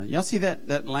Y'all see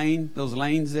that lane, those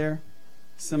lanes there?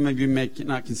 Some of you may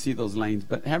not can see those lanes,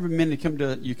 but have a minute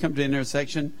you come to an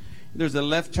intersection. There's a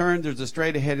left turn, there's a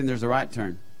straight ahead, and there's a right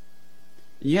turn.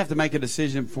 You have to make a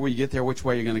decision before you get there which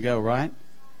way you're going to go, right?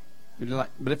 But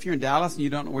if you're in Dallas and you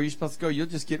don't know where you're supposed to go, you'll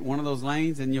just get one of those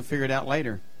lanes and you'll figure it out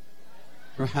later.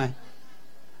 Right?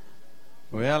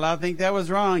 Well, I think that was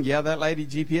wrong. Yeah, that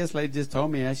GPS lady just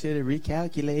told me I should have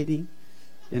recalculating.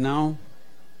 You know?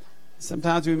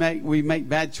 Sometimes we make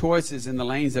bad choices in the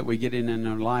lanes that we get in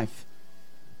our life.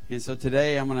 And so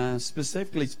today I'm going to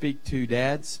specifically speak to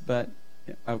dads, but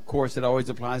of course it always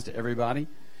applies to everybody.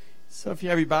 So if you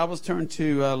have your Bibles, turn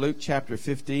to Luke chapter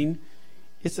 15.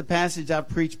 It's a passage I've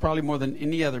preached probably more than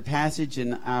any other passage,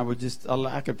 and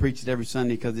I could preach it every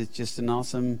Sunday because it's just an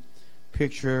awesome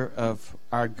picture of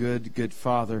our good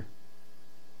Father.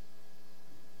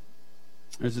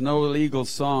 There's an old Eagles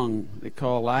song they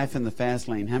call Life in the Fast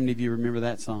Lane. How many of you remember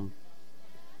that song?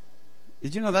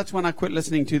 Did you know that's when I quit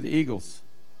listening to the Eagles?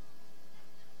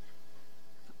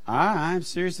 I'm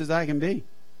serious as I can be.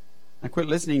 I quit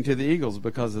listening to the Eagles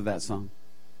because of that song.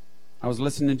 I was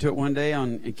listening to it one day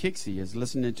in Kixie. I was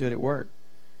listening to it at work.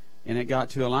 And it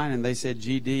got to a line and they said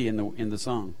GD in the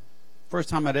song. First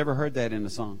time I'd ever heard that in a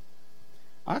song.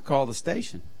 I called the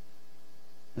station.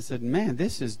 I said, man,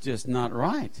 this is just not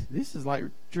right. This is like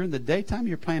during the daytime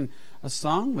you're playing a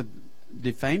song with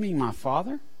defaming my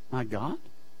Father, my God.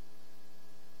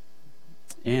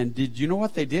 And did you know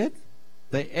what they did?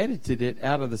 They edited it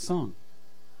out of the song.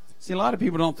 See, a lot of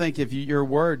people don't think if your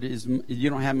word is, you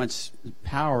don't have much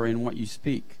power in what you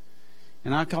speak.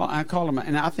 And I call them,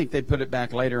 and I think they put it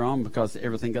back later on because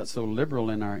everything got so liberal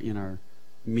in our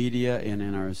media and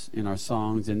in our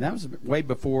songs. And that was way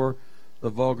before the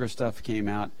vulgar stuff came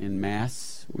out in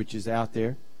mass, which is out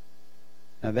there.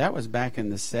 Now that was back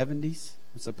in the 70s,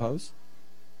 I suppose.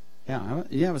 Yeah,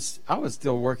 I was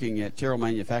still working at Terrell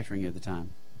Manufacturing at the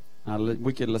time.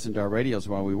 We could listen to our radios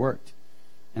while we worked,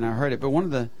 and I heard it. But one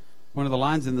of the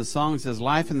lines in the song says,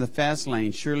 "Life in the fast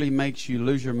lane surely makes you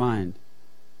lose your mind.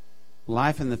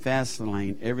 Life in the fast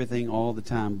lane, everything all the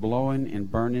time, blowing and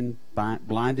burning,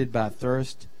 blinded by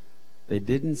thirst. They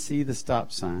didn't see the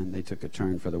stop sign. They took a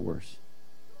turn for the worse."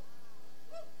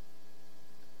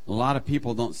 A lot of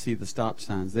people don't see the stop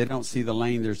signs. They don't see the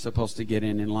lane they're supposed to get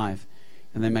in life,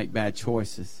 and they make bad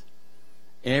choices.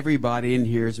 Everybody in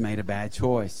here has made a bad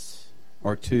choice,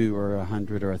 or 2, or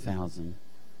 100, or 1,000.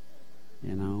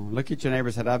 You know, look at your neighbor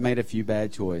and say, "I've made a few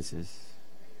bad choices."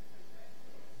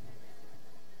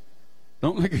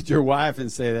 Don't look at your wife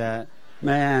and say that.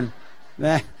 Man,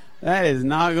 that is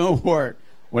not going to work.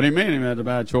 What do you mean he made a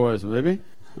bad choice, baby?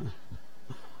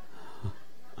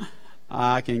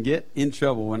 I can get in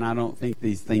trouble when I don't think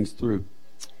these things through.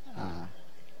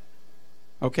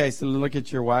 Okay, so look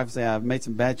at your wife and say, "I've made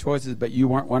some bad choices, but you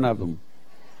weren't one of them."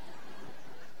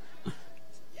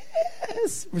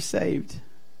 Yes, we're saved.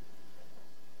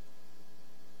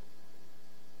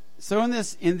 So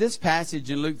in this passage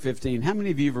in Luke 15, how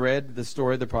many of you have read the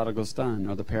story of the prodigal son,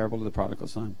 or the parable of the prodigal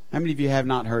son? How many of you have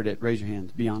not heard it? Raise your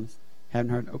hands. Be honest.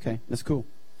 Haven't heard it? Okay, that's cool.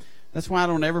 That's why I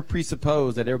don't ever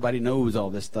presuppose that everybody knows all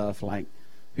this stuff, like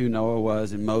who Noah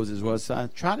was and Moses was. So I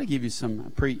try to give you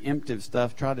some preemptive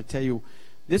stuff, try to tell you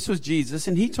this was Jesus,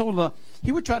 and he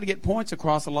would try to get points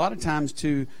across a lot of times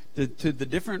to the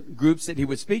different groups that he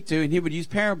would speak to, and he would use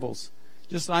parables.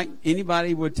 Just like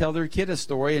anybody would tell their kid a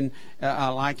story. And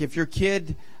like if your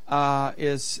kid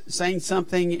is saying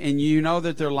something and you know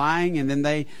that they're lying, and then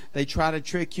they try to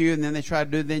trick you, and then they try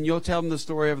to do it, then you'll tell them the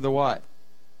story of the what?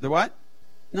 The what?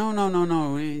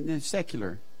 No. It's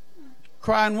secular.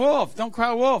 Crying wolf. Don't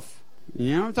cry wolf.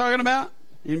 You know what I'm talking about?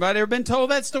 Anybody ever been told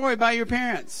that story by your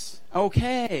parents?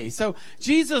 Okay. So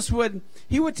Jesus would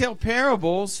tell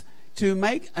parables to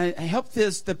help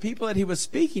the people that he was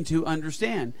speaking to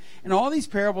understand. And all these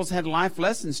parables had life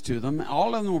lessons to them.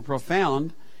 All of them were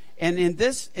profound. And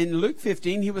in Luke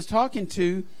 15, he was talking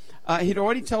to, he'd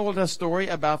already told a story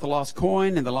about the lost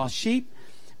coin and the lost sheep.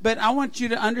 But I want you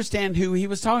to understand who he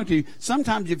was talking to.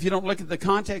 Sometimes if you don't look at the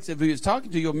context of who he was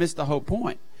talking to, you'll miss the whole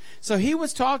point. So he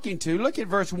was talking to, look at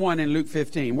verse 1 in Luke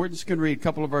 15. We're just going to read a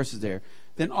couple of verses there.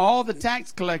 Then all the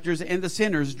tax collectors and the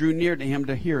sinners drew near to him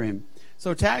to hear him.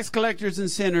 So tax collectors and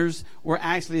sinners were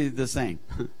actually the same.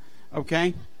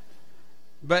 Okay?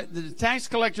 But the tax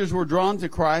collectors were drawn to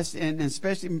Christ, and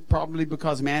especially probably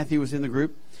because Matthew was in the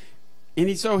group.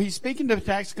 And so he's speaking to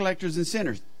tax collectors and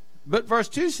sinners. But verse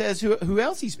 2 says who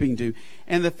else he's speaking to.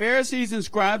 And the Pharisees and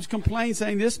scribes complained,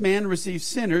 saying, "This man receives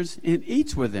sinners and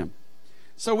eats with them."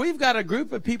 So we've got a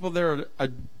group of people that are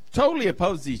totally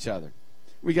opposed to each other.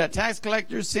 We got tax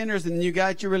collectors, sinners, and you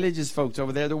got your religious folks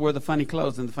over there that wear the funny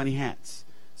clothes and the funny hats.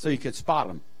 so you could spot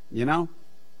them, you know.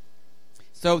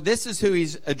 So this is who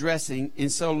he's addressing.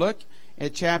 And so look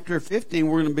at chapter 15.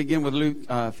 We're going to begin with Luke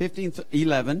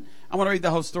 15:11. I want to read the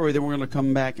whole story, then we're going to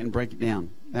come back and break it down.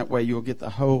 That way you'll get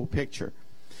the whole picture.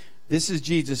 This is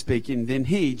Jesus speaking. Then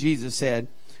Jesus said,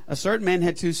 a certain man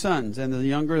had 2 sons, and the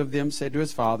younger of them said to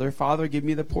his father, Father, give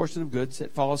me the portion of goods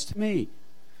that falls to me.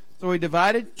 So he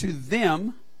divided to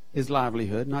them his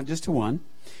livelihood, not just to one.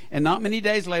 And not many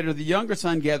days later, the younger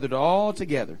son gathered all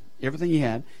together, everything he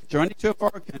had, journeyed to a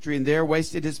far country, and there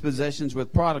wasted his possessions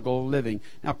with prodigal living.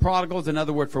 Now, prodigal is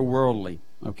another word for worldly,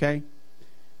 okay?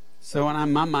 So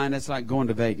in my mind, it's like going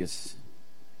to Vegas.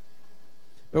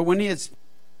 But when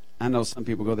I know some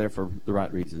people go there for the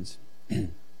right reasons.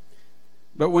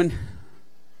 But when,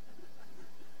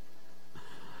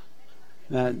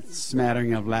 that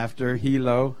smattering of laughter,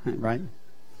 helo, right?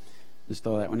 Just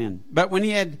throw that one in. But when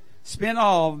he had spent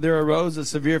all, there arose a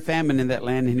severe famine in that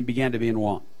land, and he began to be in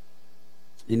want.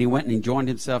 And he went and he joined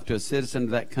himself to a citizen of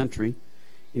that country,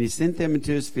 and he sent them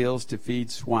into his fields to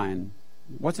feed swine.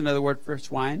 What's another word for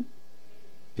swine?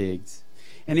 Pigs.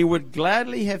 And he would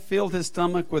gladly have filled his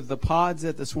stomach with the pods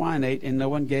that the swine ate, and no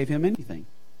one gave him anything.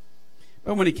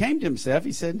 But when he came to himself,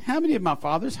 he said, how many of my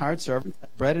father's hired servants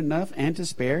have bread enough and to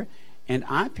spare, and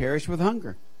I perish with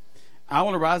hunger? I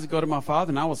will arise and go to my father,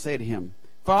 and I will say to him,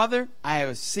 Father, I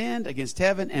have sinned against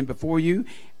heaven and before you,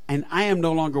 and I am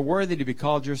no longer worthy to be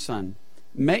called your son.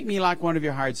 Make me like one of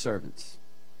your hired servants.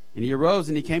 And he arose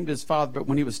and he came to his father, but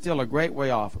when he was still a great way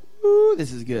off, ooh,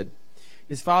 this is good.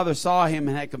 His father saw him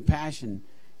and had compassion,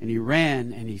 and he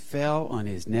ran and he fell on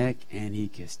his neck and he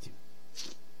kissed him.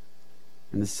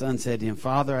 And the son said to him,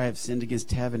 Father, I have sinned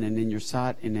against heaven and in your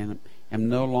sight, and am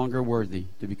no longer worthy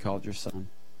to be called your son.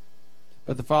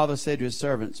 But the father said to his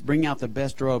servants, bring out the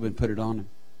best robe and put it on him.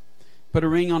 Put a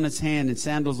ring on his hand and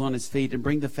sandals on his feet, and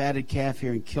bring the fatted calf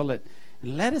here and kill it.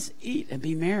 And let us eat and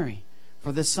be merry.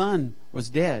 For the son was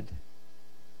dead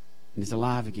and is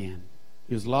alive again.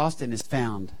 He was lost and is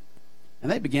found. And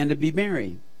they began to be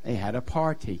merry. They had a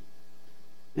party.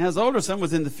 Now his older son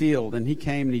was in the field, and he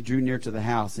came and he drew near to the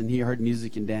house, and he heard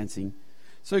music and dancing.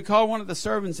 So he called one of the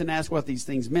servants and asked what these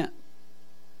things meant.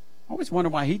 I always wonder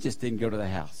why he just didn't go to the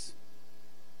house.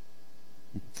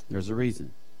 There's a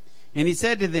reason. And he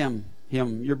said to them,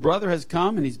 your brother has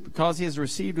come, and because he has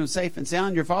received him safe and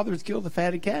sound, your father has killed the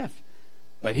fatted calf.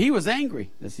 But he was angry,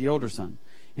 that's the older son,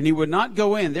 and he would not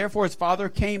go in. Therefore his father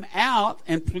came out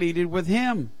and pleaded with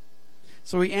him.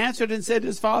 So he answered and said to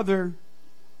his father,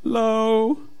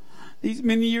 Lo, these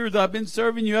many years I've been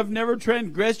serving you. I've never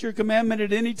transgressed your commandment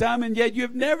at any time, and yet you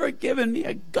have never given me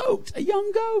a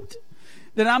young goat,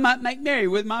 that I might make merry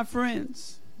with my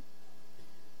friends.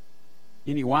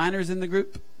 Any whiners in the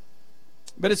group?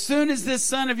 But as soon as this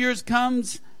son of yours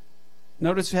comes,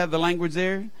 notice we have the language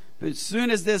there. But as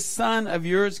soon as this son of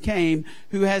yours came,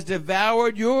 who has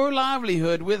devoured your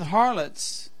livelihood with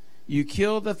harlots, you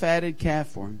killed the fatted calf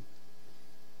for him.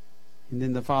 And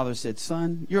then the father said,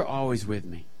 Son, you're always with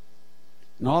me,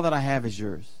 and all that I have is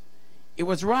yours. It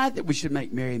was right that we should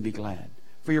make merry and be glad.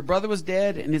 For your brother was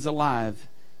dead and is alive.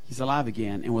 He's alive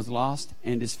again, and was lost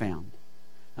and is found.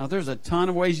 Now, there's a ton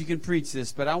of ways you can preach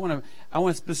this, but I want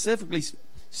to specifically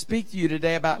speak to you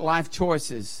today about life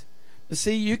choices. But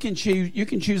see, you can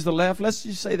choose the left. Let's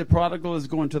just say the prodigal is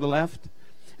going to the left,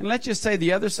 and let's just say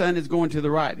the other son is going to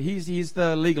the right. He's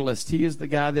the legalist. He is the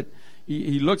guy that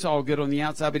he looks all good on the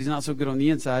outside, but he's not so good on the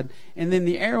inside. And then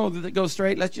the arrow that goes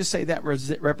straight, let's just say that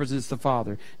represents the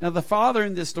father. Now, the father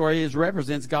in this story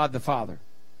represents God the Father.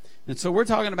 And so we're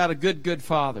talking about a good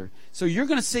father. So you're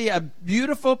going to see a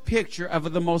beautiful picture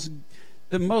of the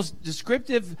most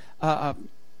descriptive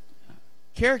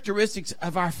characteristics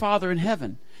of our Father in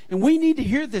heaven. And we need to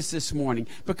hear this morning,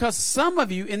 because some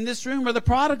of you in this room are the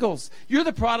prodigals. You're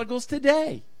the prodigals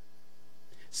today.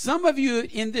 Some of you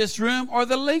in this room are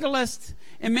the legalists.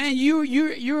 And man,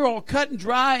 you're all cut and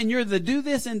dry, and you're the do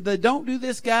this and the don't do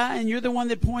this guy, and you're the one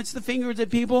that points the fingers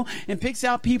at people and picks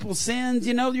out people's sins.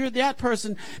 You know, you're that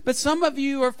person. But some of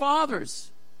you are fathers.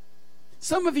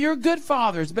 Some of you are good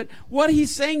fathers. But what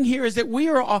he's saying here is that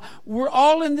we're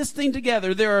all in this thing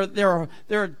together. There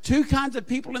are two kinds of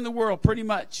people in the world, pretty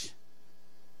much.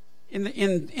 In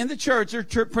the church, there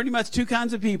are pretty much two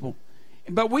kinds of people.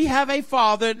 But we have a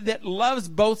Father that loves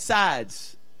both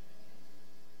sides.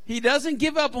 He doesn't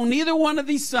give up on either one of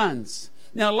these sons.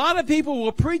 Now, a lot of people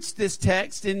will preach this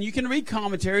text, and you can read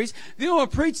commentaries. They will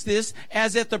preach this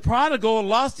as if the prodigal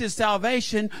lost his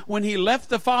salvation when he left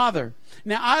the Father.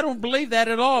 Now, I don't believe that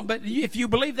at all, but if you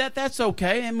believe that, that's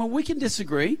okay, and we can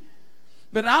disagree.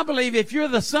 But I believe if you're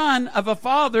the son of a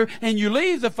father and you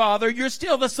leave the Father, you're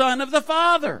still the son of the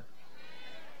Father.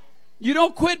 You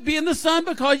don't quit being the son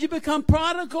because you become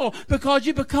prodigal, because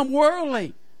you become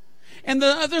worldly. And the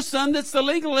other son that's the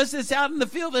legalist that's out in the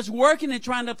field that's working and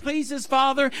trying to please his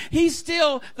father, he's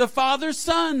still the father's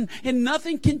son, and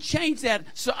nothing can change that.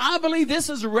 So I believe this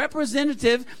is a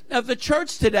representative of the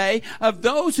church today, of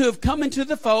those who have come into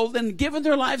the fold and given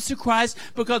their lives to Christ,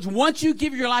 because once you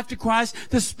give your life to Christ,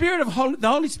 the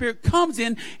Holy Spirit comes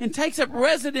in and takes up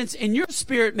residence in your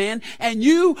spirit, man, and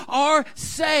you are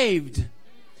saved.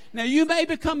 Now, you may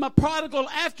become a prodigal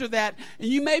after that, and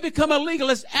you may become a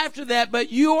legalist after that, but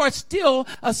you are still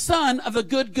a son of a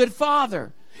good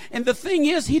father. And the thing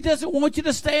is, he doesn't want you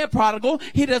to stay a prodigal.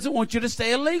 He doesn't want you to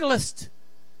stay a legalist.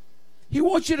 He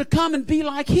wants you to come and be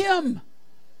like him.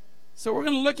 So we're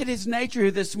going to look at his nature here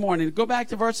this morning. Go back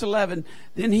to verse 11.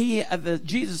 Then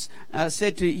Jesus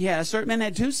said a certain man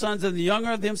had 2 sons, and the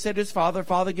younger of them said to his father,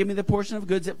 Father, give me the portion of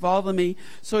goods that fall to me.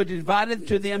 So he divided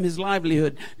to them his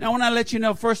livelihood. Now, I want to let you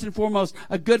know, first and foremost,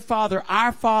 a good father,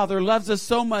 our Father, loves us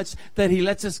so much that he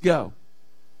lets us go.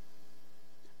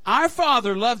 Our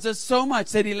Father loves us so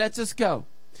much that he lets us go.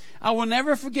 I will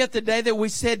never forget the day that we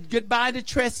said goodbye to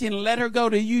Tressie and let her go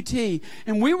to UT.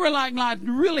 And we were like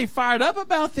really fired up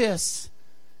about this.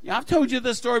 Yeah, I've told you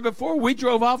this story before. We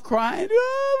drove off crying.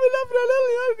 Oh, we love our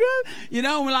little young girl. You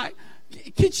know, we're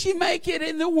like, could she make it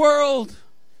in the world?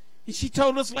 And she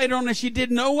told us later on that she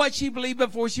didn't know what she believed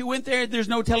before she went there. There's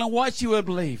no telling what she would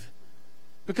believe,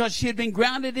 because she had been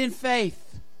grounded in faith.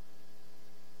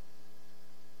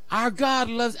 Our God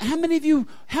loves. How many of you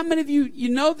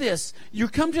know this? You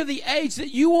come to the age that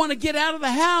you want to get out of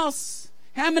the house.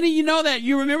 How many of you know that?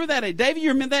 You remember that day? David,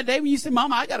 you remember that day when you said,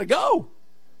 Mama, I got to go.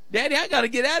 Daddy, I got to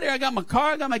get out of here. I got my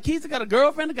car, I got my keys, I got a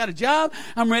girlfriend, I got a job.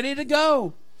 I'm ready to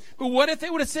go. But what if they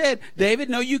would have said, David,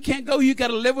 no, you can't go. You got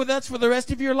to live with us for the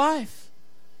rest of your life.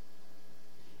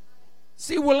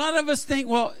 See, well, a lot of us think,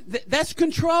 well, that's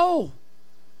control.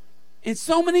 And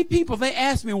so many people, they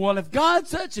ask me, well, if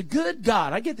God's such a good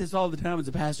God, I get this all the time as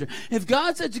a pastor, if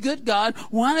God's such a good God,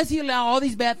 why does he allow all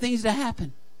these bad things to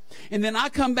happen? And then I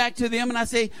come back to them and I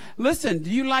say, listen, do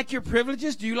you like your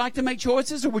privileges? Do you like to make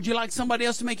choices? Or would you like somebody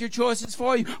else to make your choices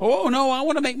for you? Oh, no, I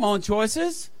want to make my own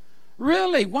choices.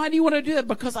 Really? Why do you want to do that?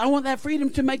 Because I want that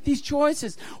freedom to make these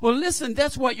choices. Well, listen,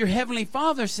 that's what your heavenly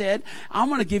Father said. I'm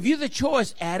going to give you the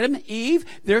choice. Adam, Eve,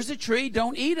 there's a tree,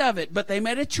 don't eat of it. But they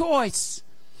made a choice.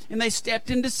 And they stepped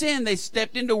into sin. They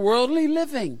stepped into worldly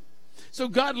living. So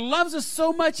God loves us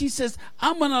so much, he says,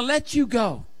 I'm going to let you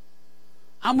go.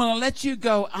 I'm going to let you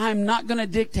go. I'm not going to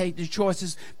dictate the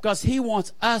choices, because he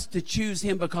wants us to choose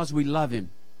him because we love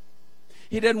him.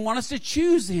 He doesn't want us to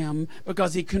choose him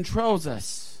because he controls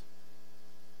us.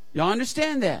 Y'all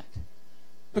understand that?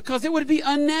 Because it would be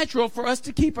unnatural for us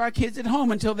to keep our kids at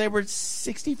home until they were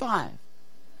 65.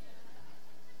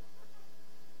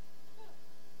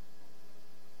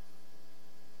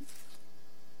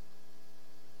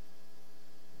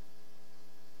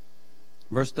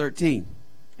 Verse 13,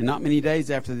 and not many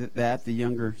days after that, the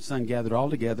younger son gathered all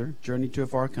together, journeyed to a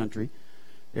far country.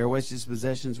 There wasted his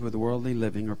possessions with worldly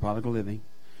living, or prodigal living.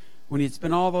 When he had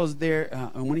spent all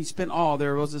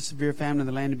there arose a severe famine in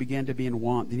the land and began to be in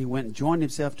want. Then he went and joined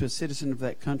himself to a citizen of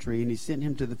that country, and he sent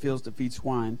him to the fields to feed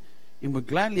swine, and would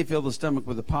gladly fill the stomach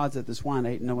with the pods that the swine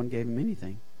ate, and no one gave him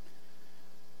anything.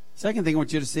 Second thing I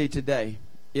want you to see today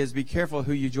is be careful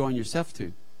who you join yourself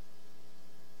to.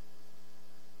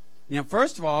 Now,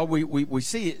 first of all, we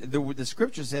see the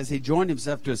scripture says he joined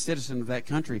himself to a citizen of that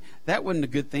country. That wasn't a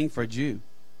good thing for a Jew,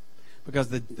 because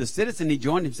the citizen he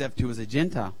joined himself to was a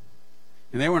Gentile.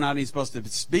 And they were not even supposed to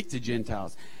speak to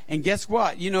Gentiles. And guess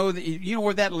what? You know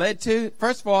where that led to?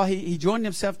 First of all, he joined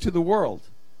himself to the world.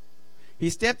 He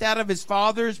stepped out of his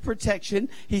father's protection.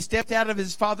 He stepped out of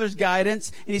his father's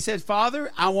guidance. And he said,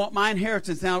 Father, I want my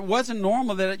inheritance. Now, it wasn't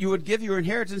normal that you would give your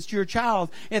inheritance to your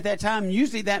child at that time.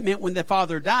 Usually that meant when the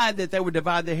father died that they would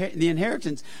divide the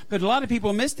inheritance. But a lot of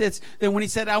people missed this, that when he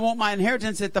said, I want my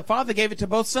inheritance, that the father gave it to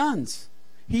both sons.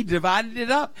 He divided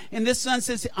it up. And this son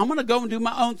says, I'm going to go and do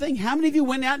my own thing. How many of you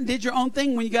went out and did your own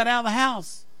thing when you got out of the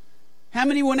house? How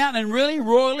many went out and really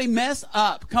royally messed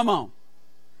up? Come on.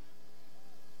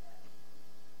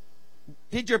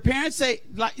 Did your parents say,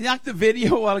 like the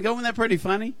video a while ago, wasn't that pretty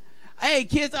funny? Hey,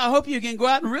 kids, I hope you can go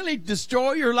out and really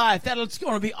destroy your life. That's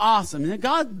going to be awesome.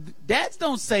 And dads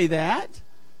don't say that.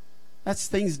 That's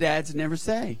things dads never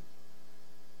say.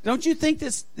 Don't you think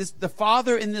the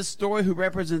father in this story, who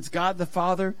represents God the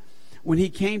Father, when he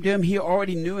came to him, he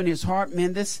already knew in his heart,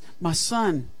 man, my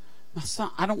son,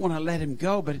 I don't want to let him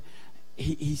go, but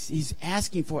he's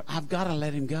asking for it. I've got to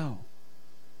let him go.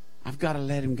 I've got to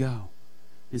let him go.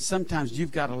 And sometimes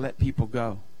you've got to let people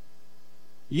go.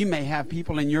 You may have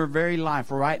people in your very life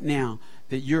right now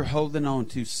that you're holding on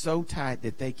to so tight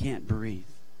that they can't breathe.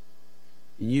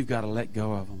 And you've got to let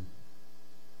go of them.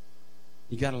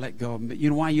 You got to let go of them. But you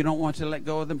know why you don't want to let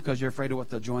go of them? Because you're afraid of what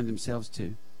they'll join themselves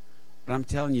to. But I'm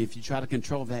telling you, if you try to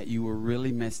control that, you will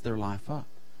really mess their life up.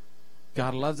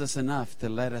 God loves us enough to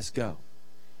let us go.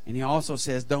 And he also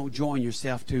says, don't join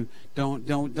yourself to,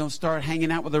 don't start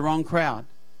hanging out with the wrong crowd.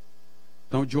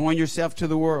 Don't join yourself to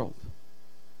the world.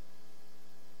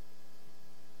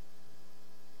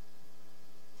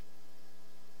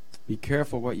 Be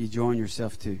careful what you join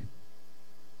yourself to.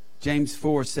 James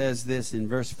 4 says this in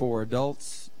verse 4,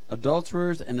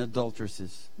 adulterers and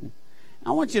adulteresses.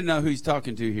 I want you to know who he's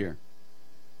talking to here.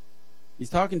 He's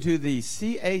talking to the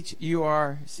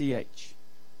CHURCH.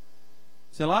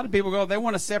 So a lot of people they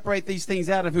want to separate these things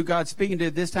out of who God's speaking to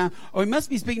at this time. Oh, he must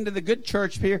be speaking to the good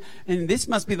church here, and this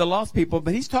must be the lost people,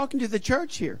 but he's talking to the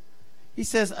church here. He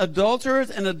says, adulterers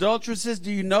and adulteresses,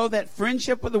 do you know that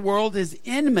friendship with the world is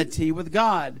enmity with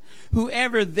God?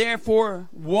 Whoever therefore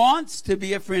wants to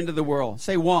be a friend of the world.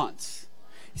 Say wants.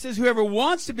 He says, whoever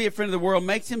wants to be a friend of the world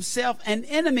makes himself an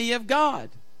enemy of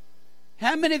God.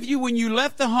 How many of you, when you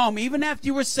left the home, even after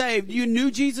you were saved, you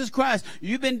knew Jesus Christ,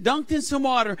 you've been dunked in some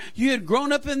water, you had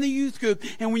grown up in the youth group,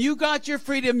 and when you got your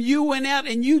freedom, you went out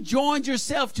and you joined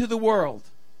yourself to the world?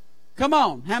 Come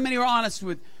on. How many are honest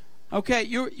with Okay,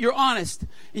 you're honest,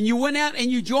 and you went out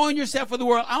and you joined yourself with the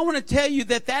world. I want to tell you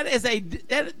that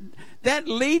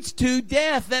leads to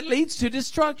death. That leads to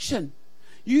destruction.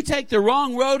 You take the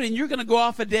wrong road and you're going to go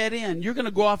off a dead end. You're going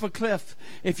to go off a cliff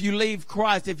if you leave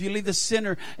Christ, if you leave the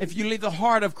sinner, if you leave the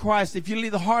heart of Christ, if you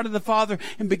leave the heart of the Father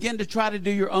and begin to try to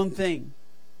do your own thing.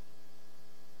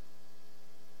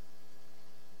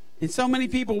 And so many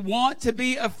people want to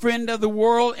be a friend of the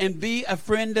world and be a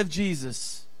friend of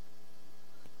Jesus.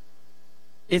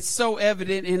 It's so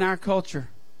evident in our culture.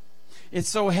 It's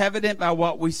so evident by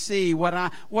what we see,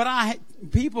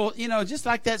 people, just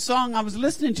like that song I was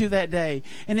listening to that day.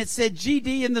 And it said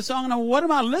GD in the song, and what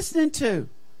am I listening to?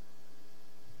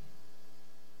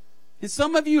 And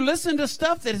some of you listen to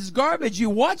stuff that is garbage. You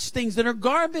watch things that are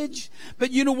garbage.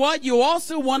 But you know what? You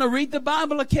also want to read the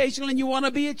Bible occasionally, and you want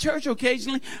to be at church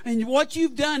occasionally. And what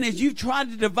you've done is you've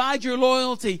tried to divide your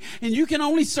loyalty. And you can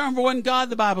only serve one God,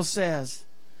 the Bible says.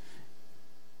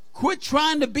 Quit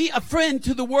trying to be a friend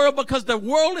to the world, because the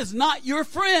world is not your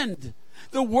friend.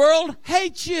 The world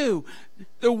hates you.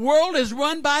 The world is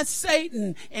run by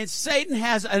Satan, and Satan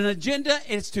has an agenda.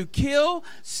 It's to kill,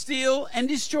 steal, and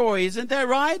destroy. Isn't that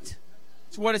right?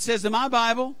 That's what it says in my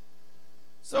Bible.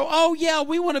 So,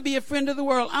 we want to be a friend of the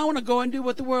world. I want to go and do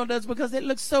what the world does because it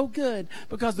looks so good.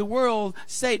 Because the world,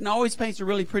 Satan always paints a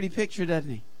really pretty picture, doesn't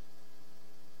he?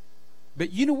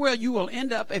 But you know where you will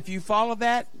end up if you follow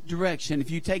that direction,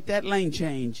 if you take that lane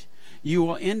change? You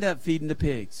will end up feeding the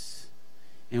pigs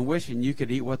and wishing you could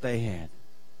eat what they had.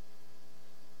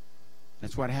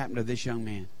 That's what happened to this young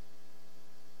man.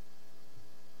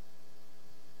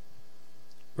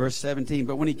 Verse 17,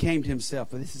 but when he came to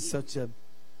himself, this is such a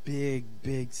big,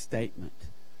 big statement.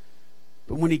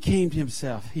 But when he came to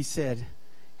himself, he said,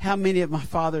 how many of my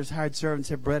father's hired servants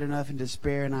have bread enough and to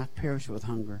spare, and I perish with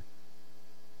hunger?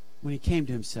 When he came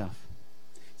to himself,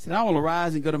 he said, I will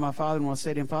arise and go to my father, and will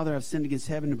say to him, Father, I have sinned against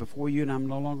heaven and before you, and I'm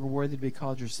no longer worthy to be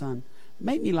called your son.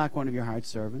 Make me like one of your hired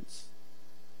servants.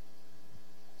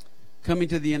 Coming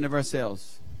to the end of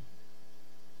ourselves.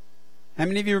 How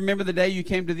many of you remember the day you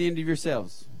came to the end of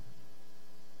yourselves?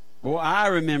 Well, I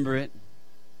remember it.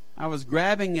 I was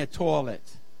grabbing a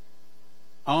toilet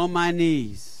on my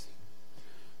knees.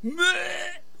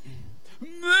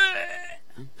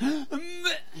 Have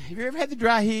you ever had the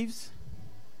dry heaves?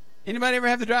 Anybody ever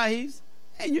have the dry heaves?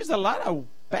 And there's a lot of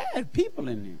bad people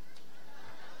in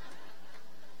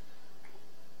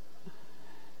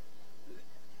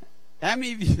there.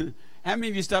 How many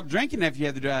of you stopped drinking after you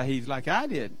had the dry heaves like I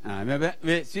did? I remember.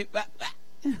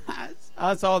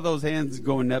 I saw those hands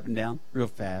going up and down real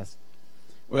fast.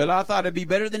 Well, I thought it'd be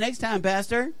better the next time,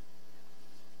 Pastor.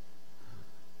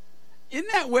 Isn't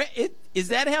that is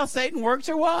that how Satan works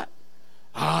or what?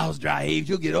 Those dry heaves,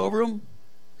 you'll get over them.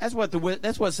 That's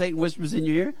what Satan whispers in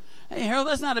your ear. Hey, Harold,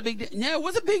 that's not a big deal. No, it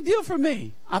was a big deal for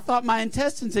me. I thought my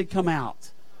intestines had come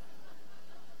out.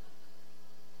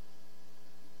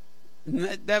 And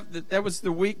that was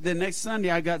the next Sunday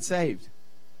I got saved.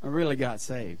 I really got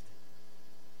saved.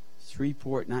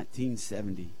 Shreveport,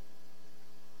 1970.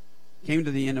 Came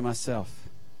to the end of myself.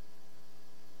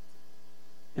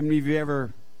 How many of you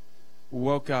ever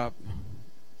woke up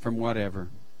from whatever?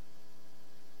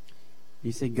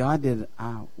 You say, God,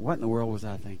 what in the world was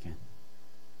I thinking?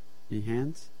 Any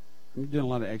hands? I'm doing a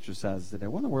lot of exercises today.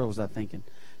 What in the world was I thinking?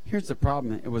 Here's the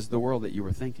problem. It was the world that you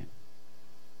were thinking.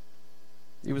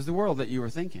 It was the world that you were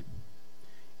thinking.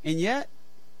 And yet,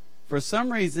 for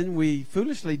some reason, we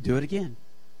foolishly do it again.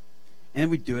 And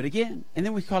we do it again. And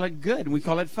then we call it good and we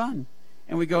call it fun.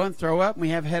 And we go and throw up and we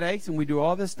have headaches and we do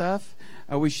all this stuff.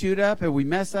 We shoot up and we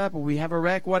mess up and we have a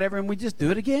wreck, whatever, and we just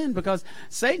do it again because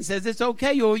Satan says it's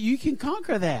okay. You can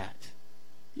conquer that.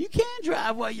 You can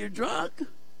drive while you're drunk.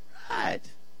 Right.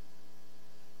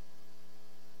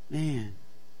 Man.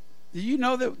 Do you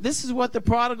know that this is what the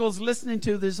prodigal's listening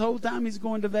to this whole time he's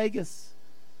going to Vegas?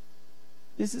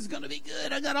 This is going to be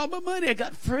good. I got all my money. I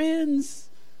got friends.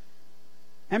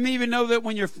 How many of you know that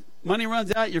when your money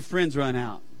runs out, your friends run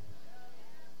out?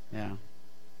 Yeah.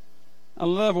 I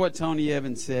love what Tony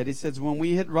Evans said. He says, when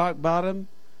we hit rock bottom,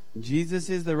 Jesus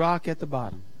is the rock at the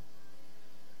bottom.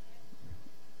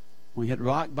 When we hit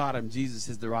rock bottom, Jesus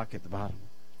is the rock at the bottom.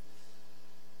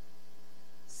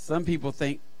 Some people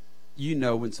think you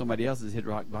know when somebody else has hit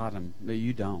rock bottom, but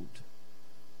you don't.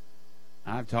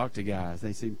 I've talked to guys.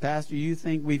 They say, Pastor, you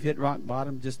think we've hit rock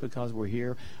bottom just because we're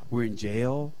here? We're in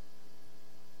jail?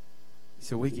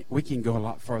 So we can go a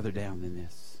lot farther down than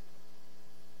this.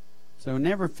 So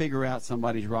never figure out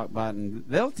somebody's rock bottom.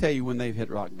 They'll tell you when they've hit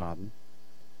rock bottom.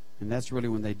 And that's really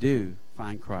when they do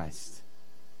find Christ.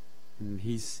 And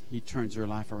he turns their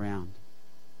life around.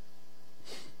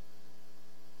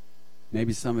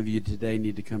 Maybe some of you today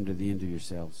need to come to the end of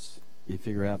yourselves and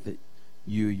figure out that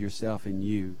you, yourself, and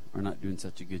you are not doing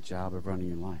such a good job of running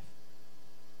your life.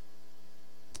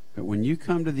 But when you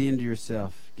come to the end of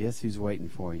yourself, guess who's waiting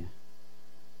for you?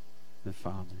 The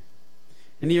Father.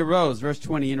 And he arose, verse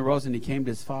 20, and arose and he came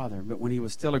to his father. But when he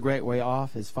was still a great way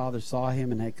off, his father saw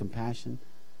him and had compassion.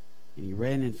 And he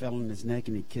ran and fell on his neck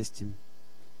and he kissed him.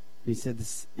 And he said,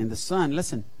 and the son,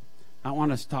 listen, I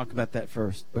want us to talk about that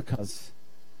first because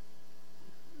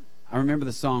I remember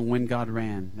the song, When God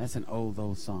Ran. That's an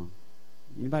old song.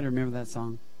 Anybody remember that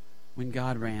song? When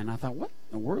God Ran. I thought, what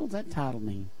in the world does that title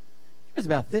mean? It's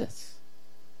about this.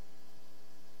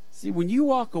 See, when you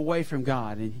walk away from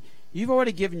God, and you've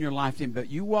already given your life to Him, but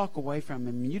you walk away from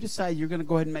Him, and you decide you're going to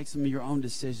go ahead and make some of your own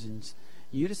decisions.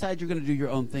 You decide you're going to do your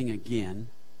own thing again.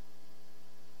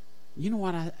 You know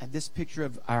what this picture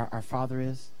of our Father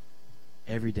is?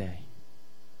 Every day.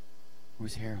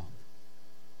 Where's Harold?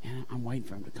 And I'm waiting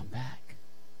for him to come back.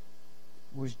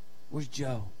 Where's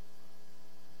Joe?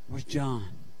 Where's John?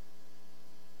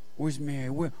 Where's Mary?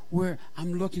 Where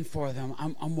I'm looking for them.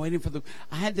 I'm waiting for them.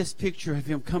 I had this picture of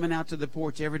him coming out to the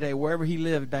porch every day, wherever he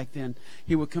lived back then.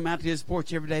 He would come out to his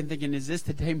porch every day and thinking, is this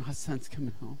the day my son's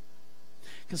coming home?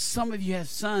 Because some of you have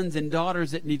sons and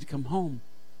daughters that need to come home.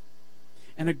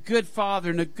 And a good father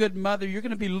and a good mother, you're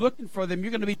going to be looking for them.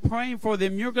 You're going to be praying for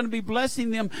them. You're going to be blessing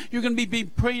them. You're going to be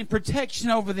praying protection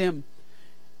over them.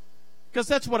 Because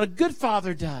that's what a good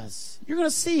father does. You're going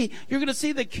to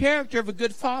see the character of a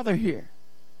good father here.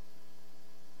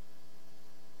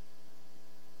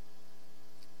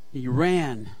 He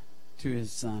ran to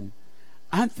his son.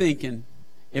 I'm thinking,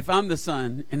 if I'm the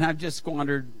son and I've just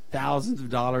squandered thousands of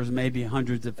dollars, maybe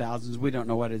hundreds of thousands, we don't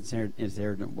know what his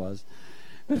inheritance was.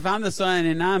 But if I'm the son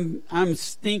and I'm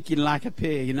stinking like a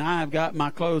pig and I've got my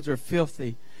clothes are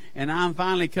filthy and I'm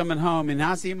finally coming home and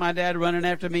I see my dad running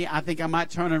after me, I think I might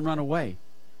turn and run away.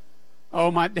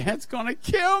 Oh, my dad's going to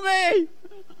kill me.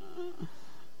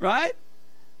 Right?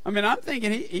 I mean, I'm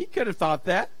thinking he could have thought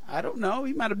that. I don't know.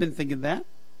 He might have been thinking that.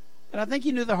 But I think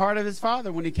he knew the heart of his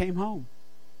father when he came home.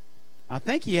 I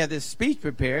think he had this speech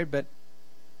prepared, but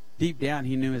deep down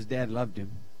he knew his dad loved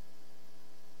him.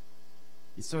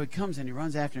 And so he comes and he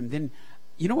runs after him. Then,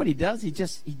 you know what he does? He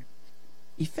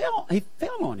fell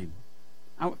on him.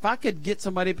 If I could get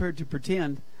somebody up here to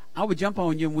pretend, I would jump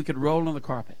on you and we could roll on the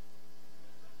carpet.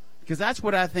 Because that's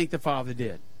what I think the father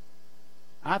did.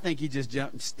 I think he just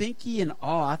jumped, stinky and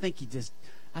awe. I think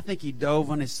he dove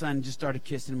on his son and just started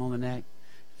kissing him on the neck.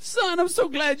 Son, I'm so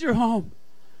glad you're home.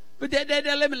 But Dad,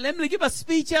 let me get my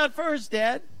speech out first,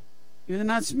 Dad. Even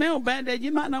though I smell bad, Dad,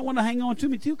 you might not want to hang on to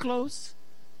me too close.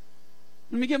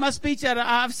 Let me get my speech out.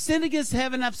 I've sinned against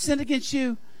heaven. I've sinned against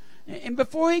you. And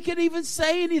before he could even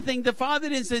say anything, the father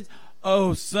then said,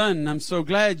 oh, son, I'm so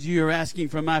glad you are asking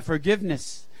for my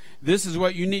forgiveness. This is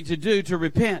what you need to do to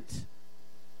repent.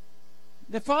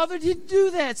 The father didn't do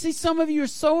that. See, some of you are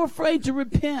so afraid to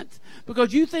repent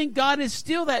because you think God is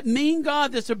still that mean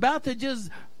God that's about to just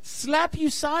slap you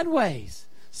sideways,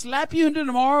 slap you into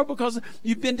tomorrow because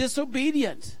you've been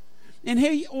disobedient. And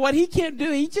here, what he can't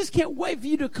do, he just can't wait for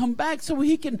you to come back so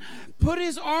he can put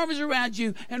his arms around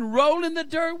you and roll in the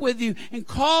dirt with you and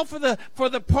call for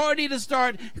the party to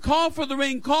start, call for the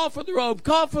ring, call for the robe,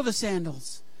 call for the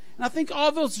sandals. And I think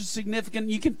all those are significant.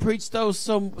 You can preach those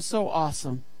so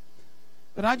awesome.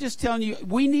 But I'm just telling you,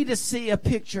 we need to see a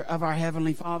picture of our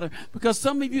Heavenly Father, because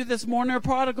some of you this morning are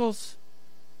prodigals.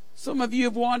 Some of you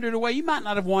have wandered away. You might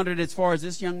not have wandered as far as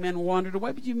this young man wandered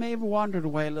away, but you may have wandered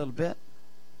away a little bit.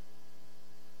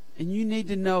 And you need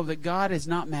to know that God is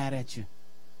not mad at you.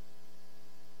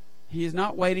 He is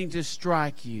not waiting to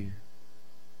strike you.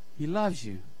 He loves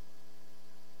you.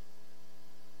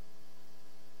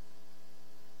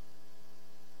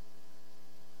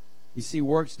 You see,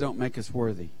 works don't make us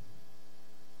worthy.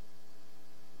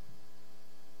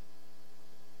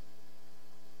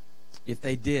 If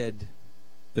they did,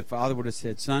 the father would have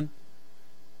said, son,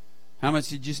 how much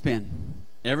did you spend?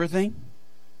 Everything?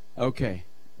 Okay.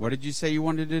 What did you say you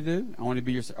wanted to do? I want to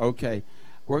be your... Okay.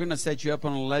 We're going to set you up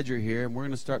on a ledger here, and we're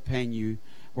going to start paying you.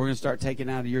 We're going to start taking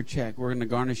out of your check. We're going to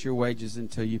garnish your wages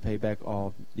until you pay back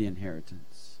all the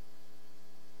inheritance.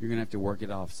 You're going to have to work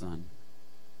it off, son.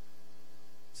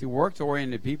 See,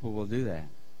 work-oriented people will do that.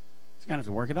 He's going to have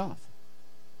to work it off.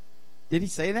 Did he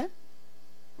say that?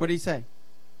 What did he say?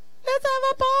 Let's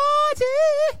have a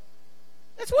party.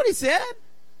 That's what he said.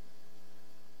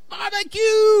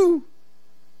 Barbecue.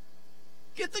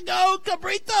 Get the goat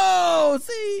cabrito.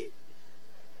 See?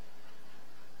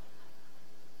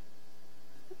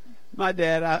 My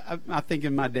dad, I'm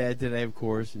thinking my dad today, of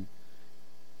course, and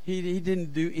he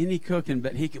didn't do any cooking,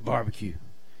 but he could barbecue.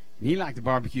 And he liked to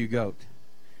barbecue goat.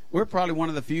 We're probably one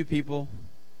of the few people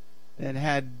that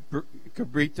had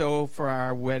cabrito for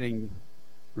our wedding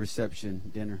reception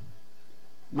dinner.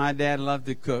 My dad loved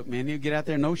to cook, man. He'd get out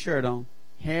there, no shirt on.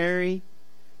 Hairy,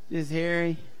 just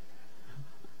hairy.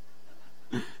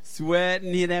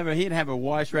 Sweating. He'd have a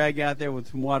wash rag out there with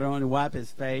some water on to wipe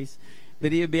his face.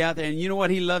 But he'd be out there, and you know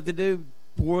what he loved to do?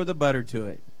 Pour the butter to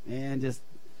it and just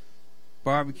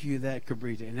barbecue that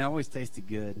cabrito. And it always tasted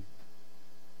good.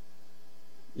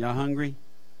 Y'all hungry?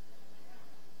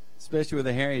 Especially with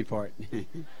the hairy part.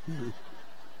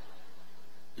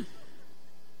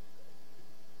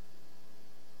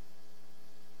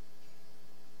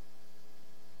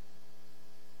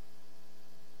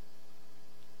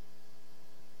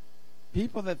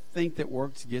 People that think that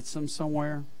works gets them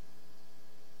somewhere,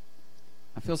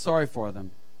 I feel sorry for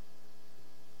them.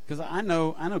 Because I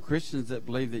know Christians that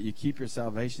believe that you keep your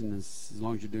salvation as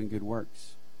long as you're doing good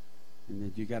works. And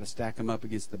that you got to stack them up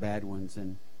against the bad ones.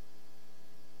 And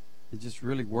it just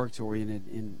really works oriented.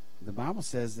 And the Bible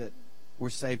says that we're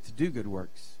saved to do good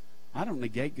works. I don't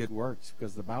negate good works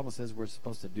because the Bible says we're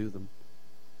supposed to do them.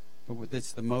 But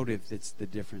it's the motive that's the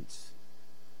difference.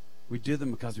 We do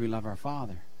them because we love our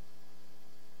Father.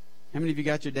 How many of you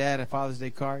got your dad a Father's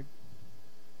Day card?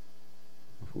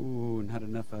 Ooh, not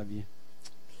enough of you.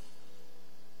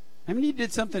 How many of you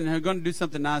did something, are going to do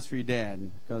something nice for your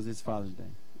dad because it's Father's Day?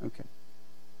 Okay.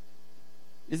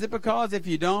 Is it because if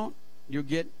you don't, you'll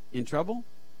get in trouble?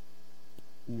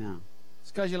 No.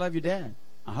 It's because you love your dad,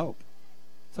 I hope.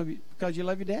 So because you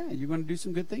love your dad, you're going to do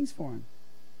some good things for him.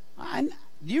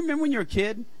 Do you remember when you were a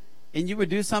kid and you would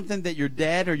do something that your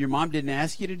dad or your mom didn't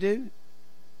ask you to do?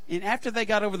 And after they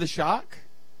got over the shock,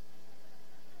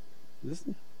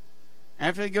 listen,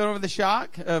 after they got over the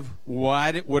shock of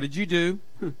what did you do?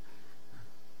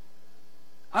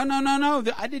 Oh, no,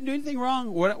 I didn't do anything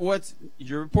wrong. What's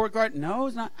your report card? No,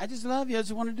 it's not. I just love you. I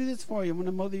just want to do this for you. I want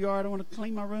to mow the yard. I want to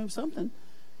clean my room, something.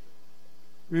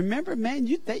 Remember, man,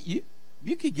 you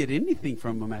could get anything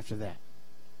from them after that.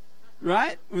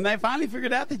 Right? When they finally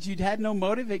figured out that you'd had no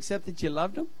motive except that you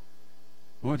loved them.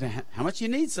 Well, how much you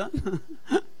need, son?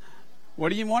 What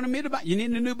do you want me to buy? You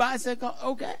need a new bicycle?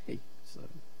 Okay. So,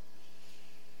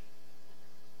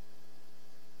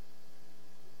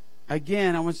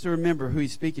 again, I want you to remember who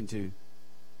he's speaking to.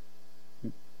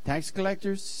 Tax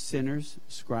collectors, sinners,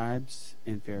 scribes,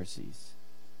 and Pharisees.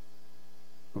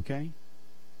 Okay?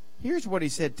 Here's what he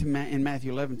said in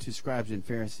Matthew 11 to scribes and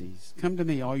Pharisees. Come to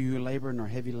me, all you who labor and are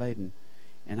heavy laden,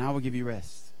 and I will give you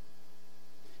rest.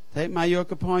 Take my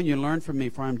yoke upon you and learn from me,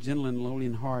 for I am gentle and lowly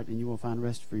in heart, and you will find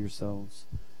rest for your souls.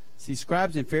 See,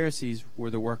 scribes and Pharisees were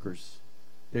the workers.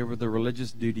 They were the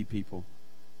religious duty people.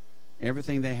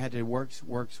 Everything they had to works.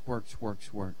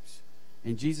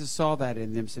 And Jesus saw that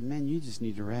in them and said, man, you just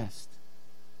need to rest.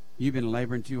 You've been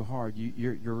laboring too hard.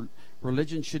 Your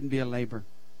religion shouldn't be a labor.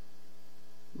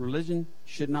 Religion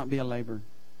should not be a labor.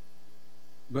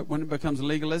 But when it becomes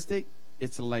legalistic,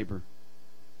 it's a labor.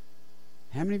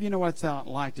 How many of you know what it's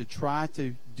like to try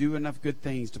to do enough good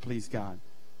things to please God?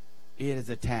 It is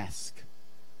a task.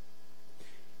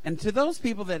 And to those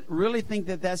people that really think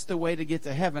that that's the way to get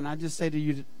to heaven, I just say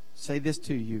this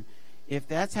to you. If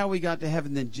that's how we got to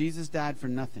heaven, then Jesus died for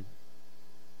nothing.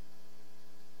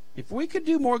 If we could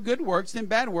do more good works than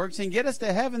bad works and get us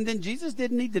to heaven, then Jesus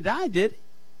didn't need to die, did he?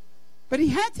 But he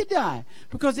had to die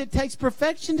because it takes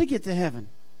perfection to get to heaven.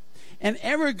 And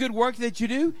every good work that you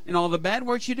do and all the bad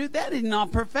works you do, that is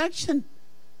not perfection.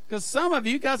 Because some of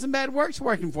you got some bad works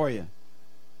working for you.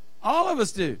 All of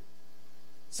us do.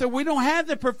 So we don't have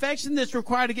the perfection that's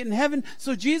required to get in heaven.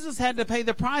 So Jesus had to pay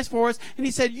the price for us. And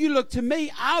he said, you look to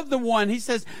me, I'm the one. He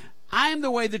says, I am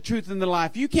the way, the truth, and the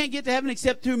life. You can't get to heaven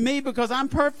except through me because I'm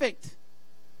perfect.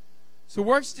 So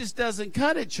works just doesn't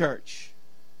cut it, church.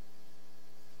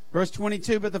 Verse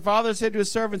 22, but the father said to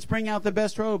his servants, bring out the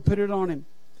best robe, put it on him.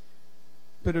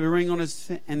 Put a ring on his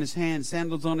hand,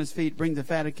 sandals on his feet. Bring the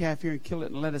fatted calf here and kill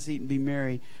it, and let us eat and be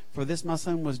merry. For this my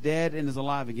son was dead and is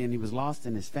alive again. He was lost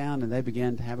and is found, and they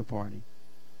began to have a party.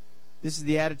 This is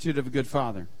the attitude of a good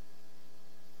father.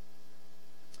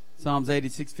 Psalms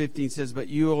 86:15 says, but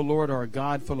you, O Lord, are a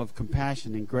God full of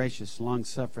compassion and gracious,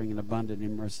 long-suffering, and abundant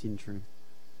in mercy and truth.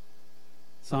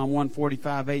 Psalm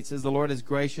 145:8 says, the Lord is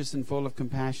gracious and full of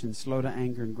compassion, slow to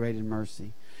anger, and great in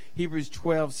mercy. Hebrews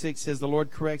 12:6 says, the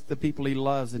Lord corrects the people he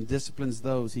loves and disciplines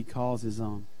those he calls his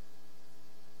own.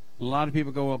 A lot of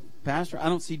people go, well, Pastor, I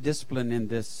don't see discipline in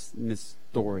this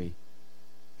story.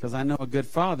 Because I know a good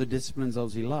father disciplines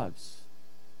those he loves.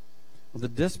 Well, the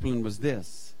discipline was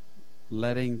this,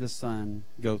 letting the son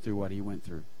go through what he went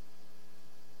through.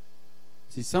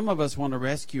 See, some of us want to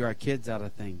rescue our kids out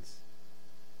of things.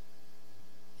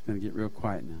 It's going to get real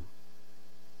quiet now.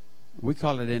 We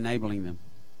call it enabling them,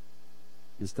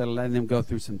 instead of letting them go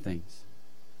through some things.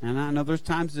 And I know there's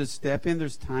times to step in,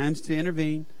 there's times to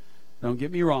intervene. Don't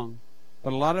get me wrong.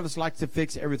 But a lot of us like to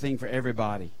fix everything for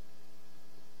everybody.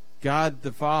 God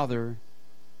the Father,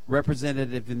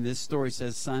 representative in this story,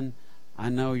 says, son, I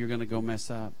know you're going to go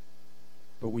mess up.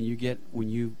 But when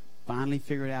you finally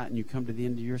figure it out and you come to the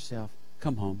end of yourself,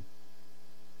 come home.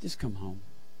 Just come home.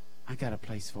 I got a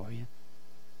place for you.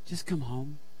 Just come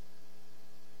home.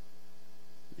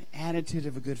 The attitude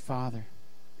of a good father.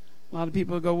 A lot of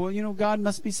people go, well, God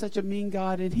must be such a mean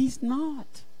God, and he's not.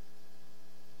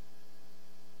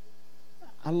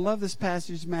 I love this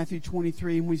passage, Matthew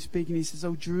 23, and we speak, and he says,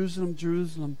 oh, Jerusalem,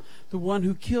 Jerusalem, the one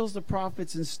who kills the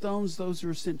prophets and stones those who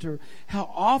are sent to her.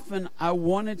 How often I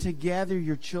wanted to gather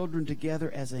your children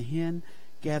together as a hen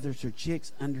gathers her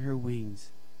chicks under her wings,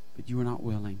 but you were not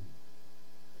willing.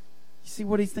 You see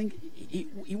what he's thinking?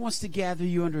 He wants to gather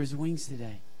you under his wings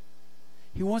today.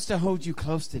 He wants to hold you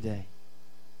close today.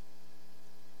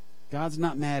 God's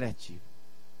not mad at you.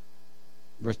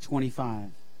 Verse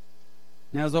 25.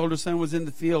 Now his older son was in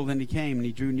the field, and he came, and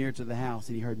he drew near to the house,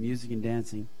 and he heard music and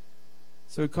dancing.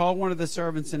 So he called one of the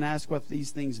servants and asked what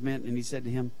these things meant, and he said to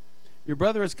him, your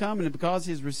brother has come, and because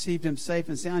he has received him safe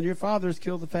and sound, your father has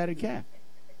killed the fatted calf.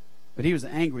 But he was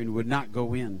angry and would not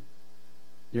go in.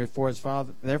 Therefore his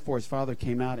father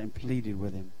came out and pleaded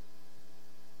with him.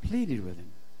 Pleaded with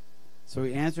him. So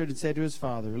he answered and said to his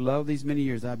father, lo, these many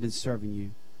years I've been serving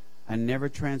you. I never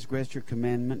transgressed your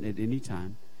commandment at any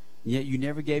time. And yet you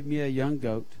never gave me a young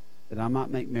goat that I might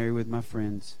make merry with my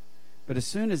friends. But as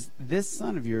soon as this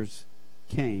son of yours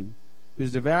came, who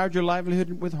has devoured your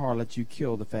livelihood with harlots, you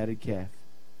killed the fatted calf.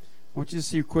 I want you to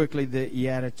see quickly the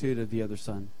attitude of the other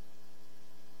son.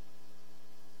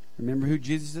 Remember who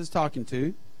Jesus is talking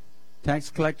to. Tax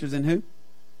collectors and who?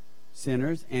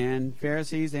 Sinners and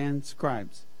Pharisees and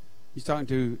scribes. He's talking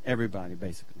to everybody,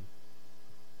 basically.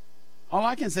 All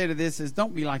I can say to this is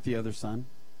don't be like the other son.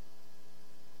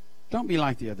 Don't be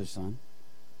like the other son.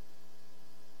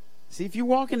 See, if you're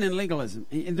walking in legalism,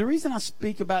 and the reason I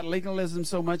speak about legalism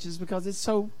so much is because it's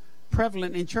so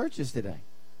prevalent in churches today.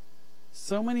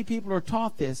 So many people are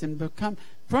taught this, and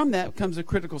from that comes a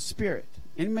critical spirit.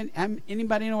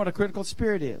 Anybody know what a critical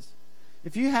spirit is?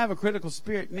 If you have a critical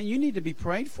spirit, man, you need to be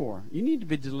prayed for. You need to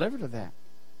be delivered of that.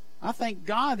 I thank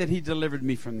God that he delivered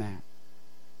me from that.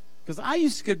 Because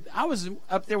I was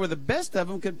up there with the best of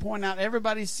them, could point out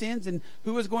everybody's sins and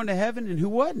who was going to heaven and who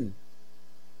wasn't.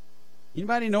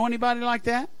 Anybody know anybody like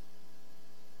that?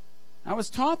 I was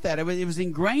taught that. It was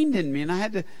ingrained in me.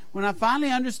 And when I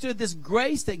finally understood this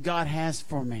grace that God has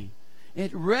for me,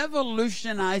 it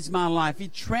revolutionized my life.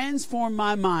 It transformed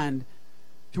my mind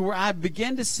to where I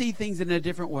began to see things in a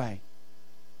different way.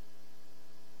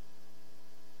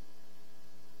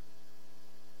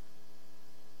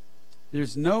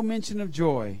 There's no mention of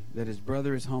joy that his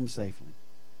brother is home safely.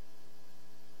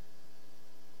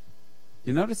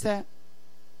 You notice that?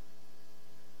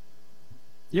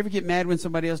 You ever get mad when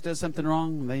somebody else does something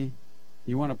wrong?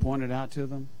 You want to point it out to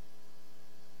them?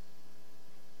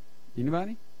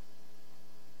 Anybody?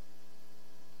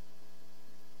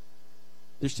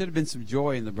 There should have been some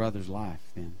joy in the brother's life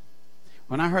then.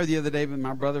 When I heard the other day that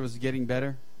my brother was getting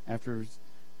better after he was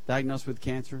diagnosed with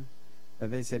cancer,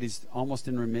 they said he's almost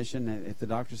in remission. If the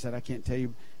doctor said, I can't tell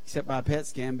you except by a PET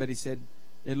scan, but he said,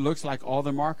 it looks like all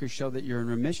the markers show that you're in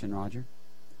remission, Roger.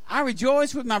 I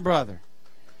rejoiced with my brother.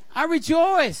 I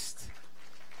rejoiced.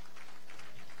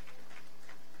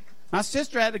 My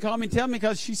sister had to call me and tell me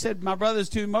because she said my brother's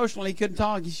too emotional. He couldn't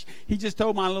talk. He just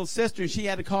told my little sister and she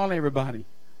had to call everybody.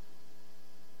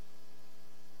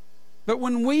 But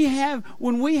when we have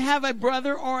a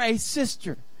brother or a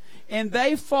sister and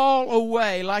they fall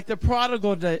away like the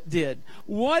prodigal did,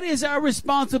 what is our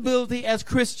responsibility as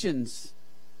Christians?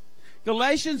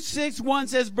 Galatians 6:1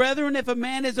 says, Brethren, if a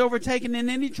man is overtaken in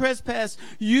any trespass,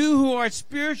 you who are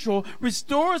spiritual,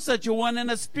 restore such a one in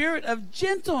a spirit of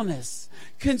gentleness,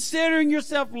 considering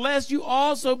yourself, lest you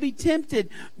also be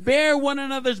tempted. Bear one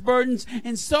another's burdens,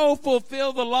 and so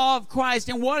fulfill the law of Christ.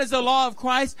 And what is the law of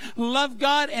Christ? Love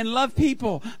God and love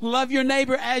people. Love your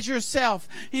neighbor as yourself.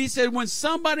 He said, when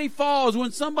somebody falls,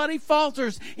 when somebody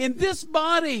falters in this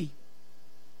body,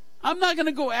 I'm not going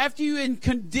to go after you and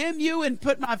condemn you and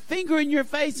put my finger in your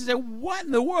face and say, what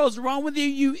in the world's wrong with you,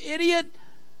 you idiot?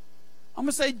 I'm going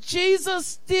to say, Jesus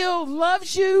still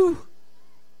loves you.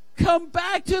 Come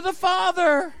back to the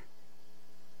Father.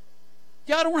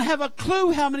 Y'all don't have a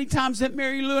clue how many times that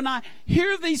Mary Lou and I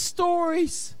hear these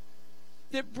stories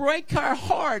that break our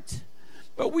heart,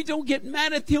 but we don't get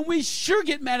mad at them. We sure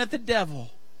get mad at the devil.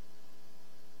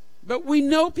 But we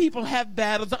know people have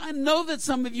battles. I know that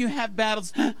some of you have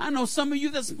battles. I know some of you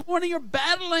this morning are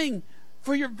battling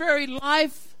for your very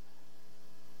life.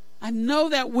 I know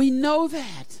that. We know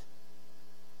that.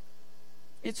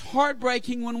 It's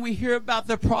heartbreaking when we hear about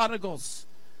the prodigals.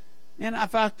 And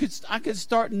if I could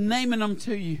start naming them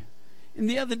to you. And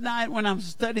the other night when I was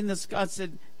studying this, God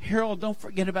said, Harold, don't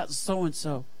forget about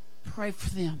so-and-so. Pray for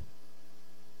them.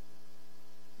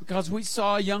 Because we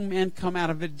saw a young man come out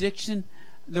of addiction,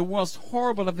 the most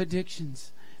horrible of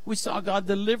addictions. We saw God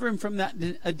deliver him from that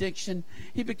addiction.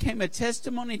 He became a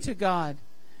testimony to God.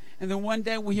 And then one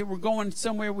day we were going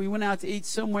somewhere. We went out to eat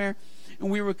somewhere. And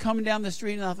we were coming down the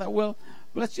street. And I thought, well,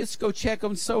 let's just go check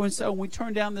on so-and-so. And we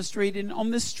turned down the street. And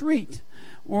on the street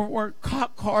were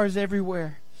cop cars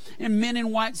everywhere. And men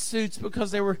in white suits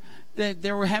because they were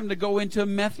having to go into a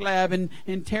meth lab and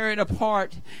tear it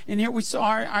apart. And here we saw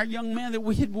our young man that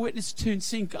we had witnessed to and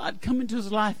seen God come into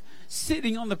his life,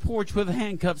 sitting on the porch with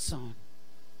handcuffs on.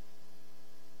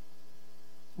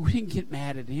 We didn't get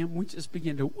mad at him. We just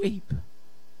began to weep.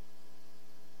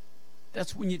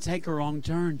 That's when you take a wrong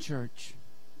turn, church.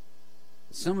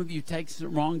 Some of you take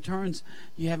some wrong turns.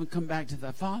 You haven't come back to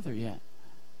the Father yet.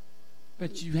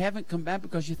 But you haven't come back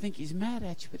because you think he's mad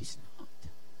at you, but he's not.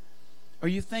 Or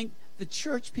you think the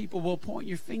church people will point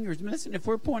your fingers. Listen, if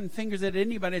we're pointing fingers at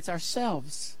anybody, it's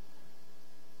ourselves.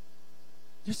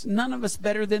 There's none of us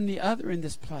better than the other in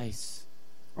this place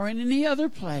or in any other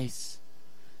place.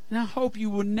 And I hope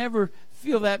you will never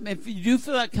feel that. If you do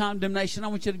feel that condemnation, I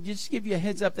want you to just give you a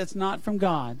heads up. That's not from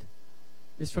God.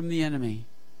 It's from the enemy.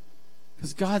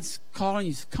 Because God's calling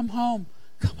you. Come home.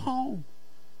 Come home.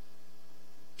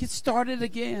 Get started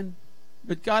again.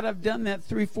 But God, I've done that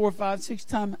 3, 4, 5, 6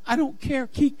 times. I don't care.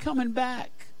 Keep coming back.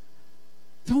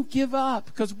 Don't give up,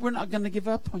 because we're not going to give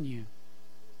up on you.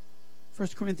 1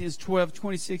 Corinthians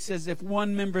 12:26 says, if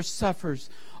one member suffers,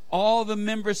 all the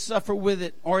members suffer with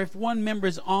it. Or if one member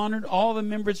is honored, all the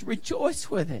members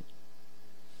rejoice with it.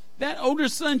 That older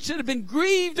son should have been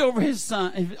grieved over his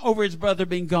brother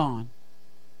being gone.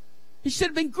 He should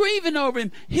have been grieving over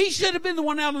him. He should have been the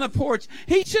one out on the porch.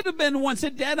 He should have been the one that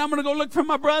said, Dad, I'm going to go look for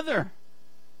my brother.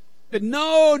 But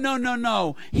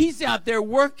no. He's out there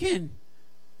working.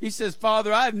 He says,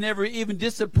 Father, I've never even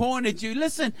disappointed you.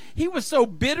 Listen, he was so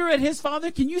bitter at his father.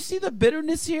 Can you see the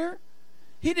bitterness here?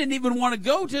 He didn't even want to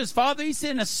go to his father. He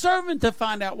sent a servant to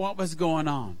find out what was going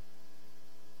on.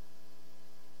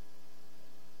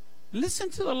 Listen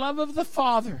to the love of the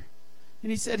Father.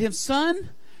 And he said to him, Son,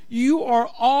 you are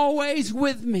always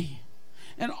with me,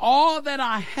 and all that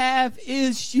I have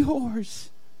is yours.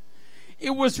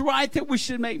 It was right that we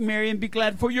should make merry and be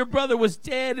glad, for your brother was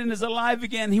dead and is alive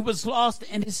again. He was lost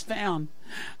and is found.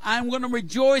 I'm going to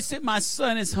rejoice that my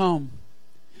son is home.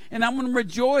 And I'm going to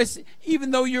rejoice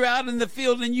even though you're out in the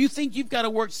field and you think you've got to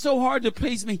work so hard to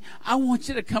please me. I want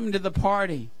you to come to the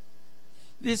party.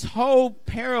 This whole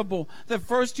parable, the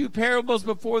first 2 parables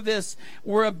before this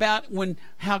were about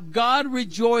how God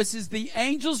rejoices. The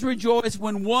angels rejoice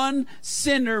when one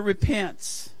sinner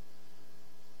repents.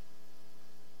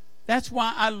 That's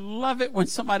why I love it when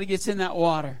somebody gets in that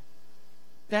water.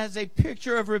 That is a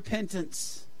picture of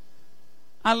repentance.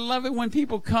 I love it when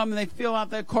people come and they fill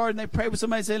out that card and they pray with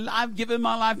somebody and say, I've given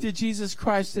my life to Jesus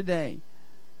Christ today.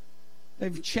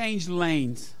 They've changed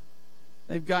lanes.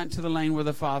 They've gotten to the lane where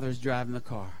the Father's driving the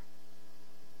car.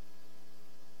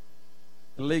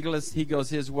 The legalist, he goes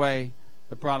his way.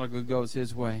 The prodigal goes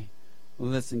his way.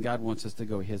 Well, listen, God wants us to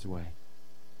go his way.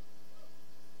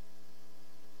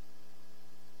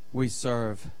 We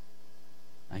serve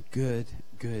a good,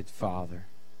 good Father.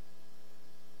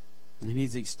 And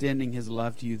He's extending His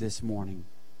love to you this morning.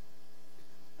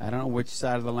 I don't know which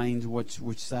side of the lanes,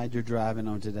 which side you're driving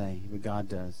on today, but God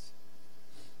does.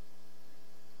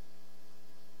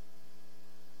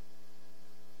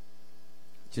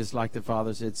 Just like the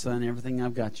Father said, son, everything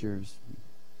I've got yours.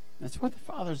 That's what the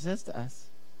Father says to us.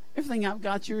 Everything I've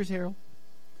got yours, Harold.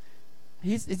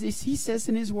 He says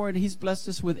in His Word, He's blessed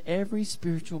us with every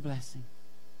spiritual blessing.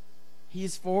 He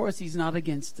is for us. He's not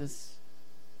against us.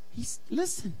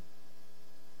 Listen.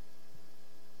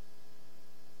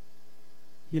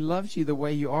 He loves you the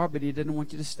way you are, but He doesn't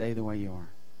want you to stay the way you are.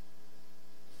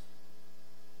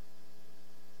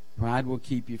 Pride will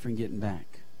keep you from getting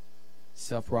back.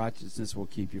 Self-righteousness will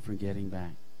keep you from getting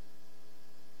back.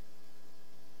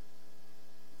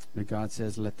 But God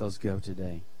says, let those go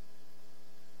today.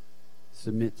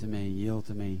 Submit to me, yield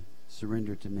to me,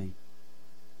 surrender to me,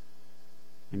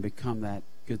 and become that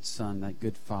good son, that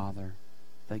good father,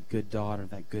 that good daughter,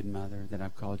 that good mother that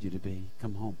I've called you to be.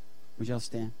 Come home. Would y'all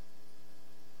stand?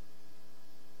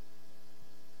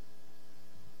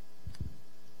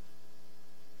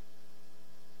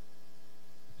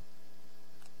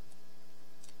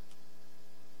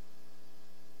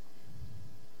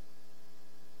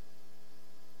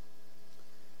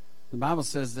 The Bible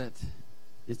says that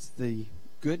it's the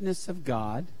goodness of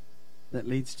God that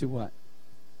leads to what?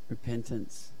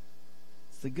 Repentance.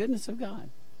 It's the goodness of God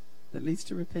that leads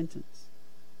to repentance.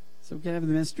 So we can have the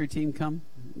ministry team come,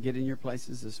 get in your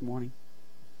places this morning.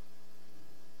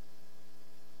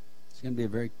 It's going to be a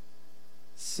very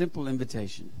simple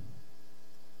invitation.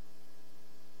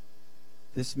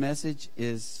 This message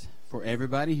is for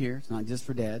everybody here. It's not just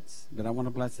for dads, but I want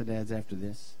to bless the dads after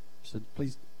this. So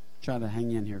please try to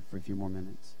hang in here for a few more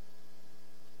minutes.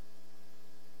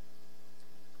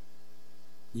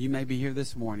 You may be here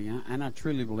this morning, and I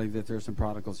truly believe that there are some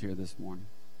prodigals here this morning.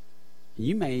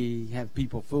 You may have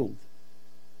people fooled.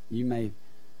 You may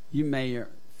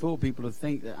fool people to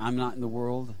think that I'm not in the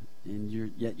world, and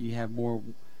yet you have more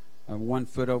one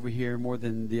foot over here more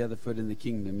than the other foot in the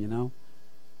kingdom. You know,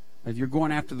 if you're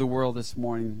going after the world this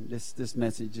morning, this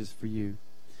message is for you.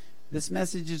 This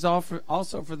message is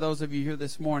also for those of you here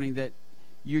this morning that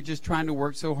you're just trying to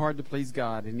work so hard to please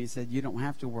God. And He said, you don't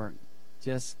have to work.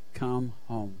 Just come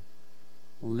home.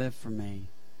 Live for me.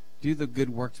 Do the good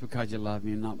works because you love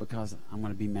me and not because I'm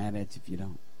going to be mad at you if you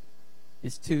don't.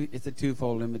 It's a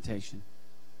twofold invitation.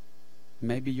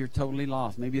 Maybe you're totally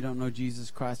lost. Maybe you don't know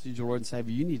Jesus Christ as your Lord and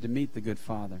Savior. You need to meet the good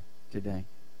Father today.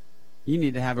 You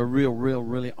need to have a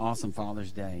really awesome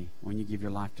Father's Day when you give your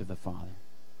life to the Father.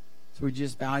 So we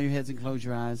just bow your heads and close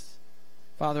your eyes.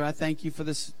 Father, I thank you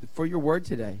for your word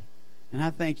today. And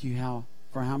I thank you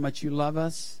for how much you love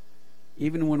us.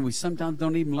 Even when we sometimes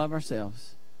don't even love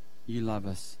ourselves, you love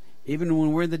us. Even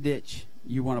when we're in the ditch,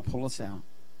 you want to pull us out.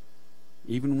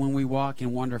 Even when we walk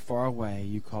and wander far away,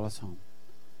 you call us home.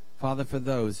 Father, for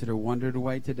those that are wandered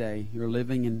away today, you're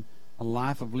living in a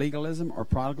life of legalism or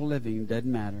prodigal living,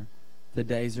 doesn't matter.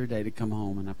 Today's their day to come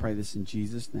home. And I pray this in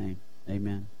Jesus' name.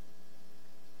 Amen.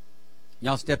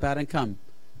 Y'all step out and come.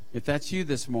 If that's you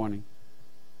this morning,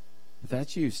 if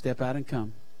that's you, step out and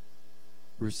come.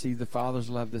 Receive the Father's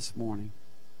love this morning.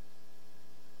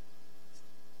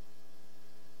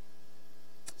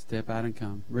 Step out and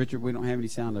come. Richard, we don't have any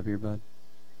sound up here, bud.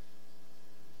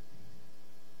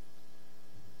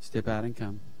 Step out and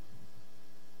come.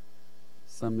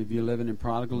 Some of you living in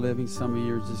prodigal living. Some of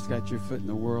you just got your foot in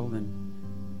the world and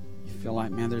you feel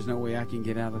like, man, there's no way I can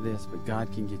get out of this, but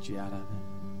God can get you out of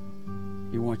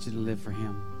it. He wants you to live for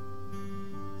Him.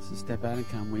 So step out and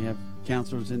come. We have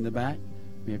counselors in the back.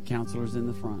 We have counselors in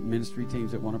the front. Ministry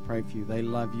teams that want to pray for you. They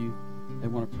love you. They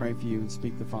want to pray for you and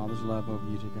speak the Father's love over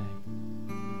you today.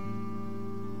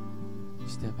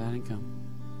 Step out and come.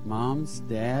 Moms,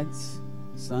 dads,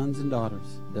 sons, and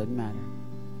daughters. Doesn't matter.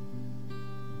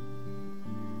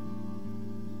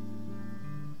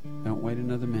 Don't wait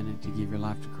another minute to give your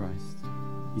life to Christ.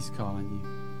 He's calling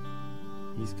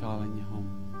you. He's calling you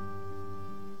home.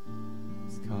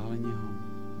 He's calling you home.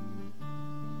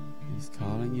 He's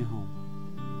calling you home.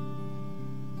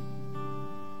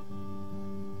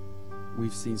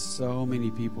 We've seen so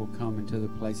many people come into the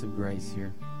place of grace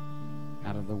here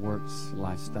out of the works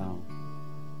lifestyle.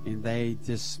 And they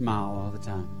just smile all the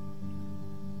time.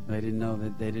 They didn't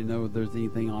know there's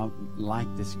anything like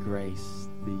this grace.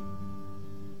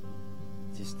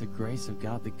 Just the grace of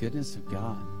God, the goodness of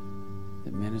God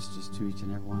that ministers to each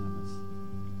and every one of us.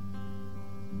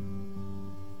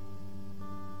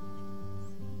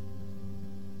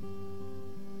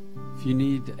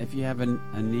 If you have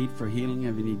a need for healing,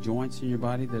 have any joints in your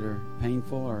body that are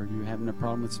painful, or you're having a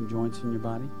problem with some joints in your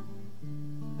body,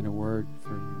 and a word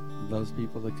for those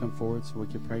people that come forward so we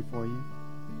can pray for you.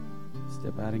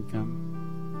 Step out and come.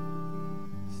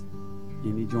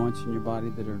 Any joints in your body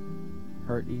that are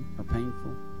hurting or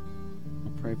painful,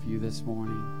 I'll pray for you this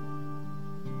morning.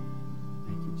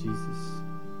 Thank you, Jesus.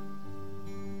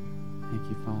 Thank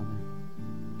you, Father.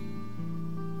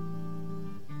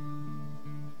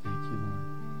 Thank you, Lord.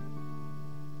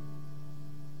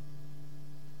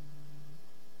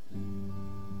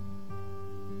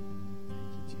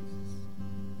 Thank you, Jesus.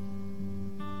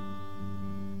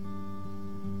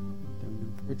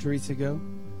 Where'd Teresa go?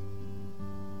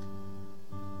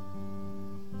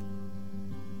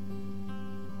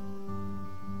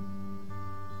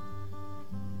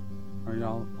 Are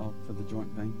y'all all for the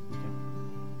joint thing? Okay.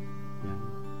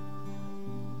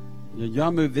 Yeah.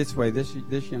 Y'all move this way. This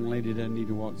young lady doesn't need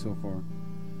to walk so far.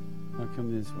 I'll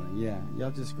come this way. Yeah.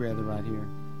 Y'all just gather right here.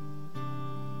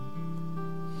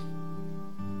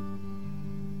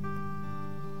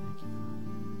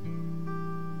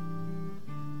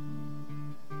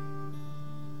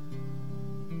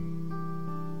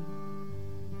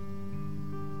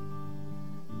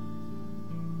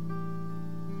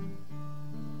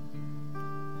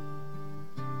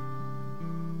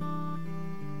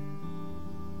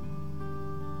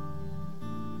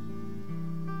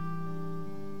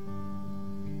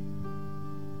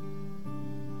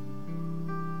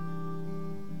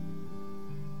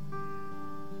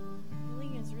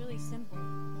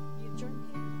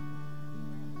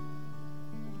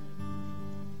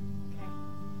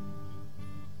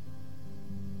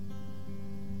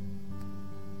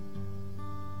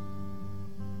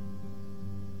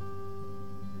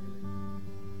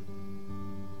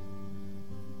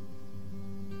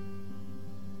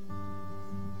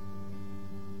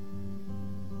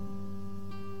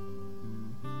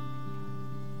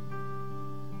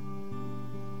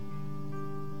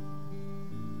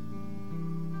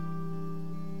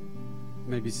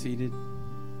 May be seated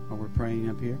while we're praying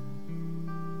up here.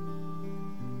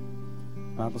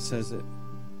 The Bible says that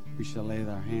we shall lay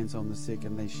our hands on the sick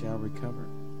and they shall recover.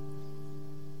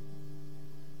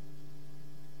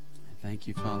 Thank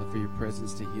you, Father, for your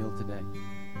presence to heal today.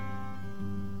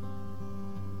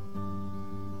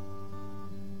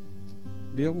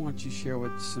 Bill, why don't you share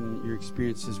with your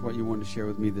experiences, what you want to share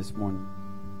with me this morning?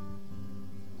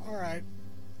 All right.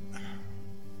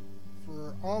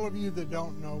 For all of you that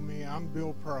don't know me, I'm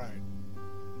Bill Pride.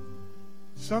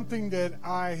 Something that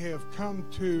I have come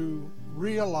to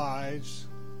realize,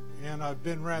 and I've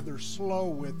been rather slow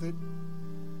with it,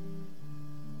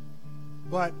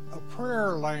 but a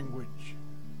prayer language.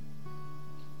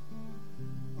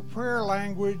 A prayer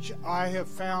language I have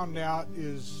found out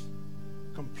is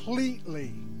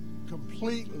completely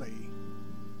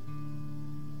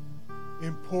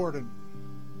important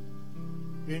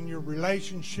in your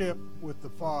relationship with the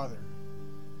Father.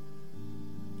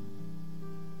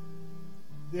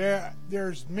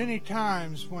 There's many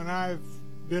times when I've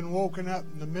been woken up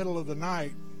in the middle of the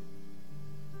night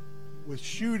with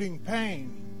shooting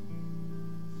pain,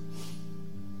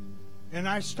 and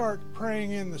I start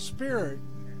praying in the Spirit,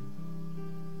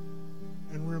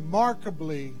 and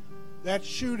remarkably, that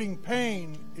shooting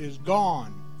pain is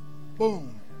gone.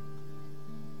 Boom.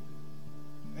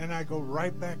 And I go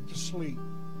right back to sleep.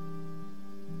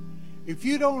 If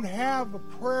you don't have a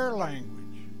prayer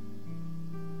language,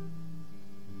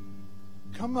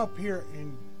 come up here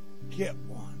and get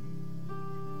one.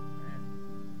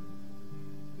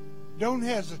 Don't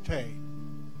hesitate.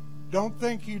 Don't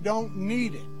think you don't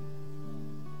need it,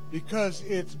 because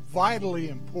it's vitally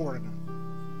important.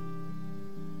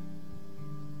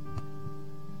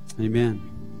 Amen.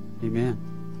 Amen.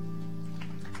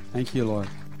 Thank you, Lord.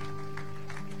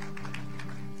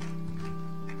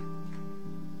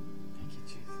 Thank you,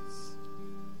 Jesus.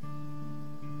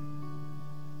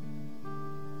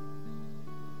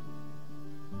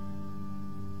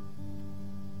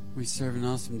 We serve an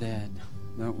awesome dad,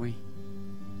 don't we?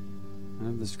 I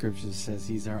know the scripture says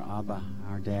he's our Abba,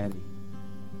 our daddy.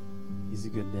 He's a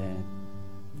good dad.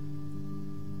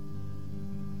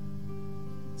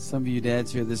 Some of you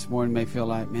dads here this morning may feel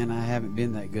like, man, I haven't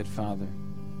been that good father.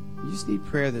 You just need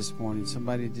prayer this morning.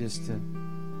 Somebody just to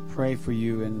pray for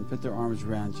you and put their arms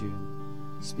around you.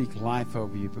 speak life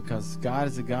over you, because God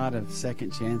is a God of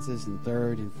second chances and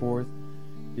third and fourth.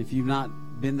 If you've not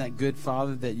been that good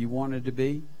father that you wanted to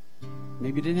be,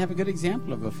 maybe you didn't have a good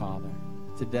example of a father.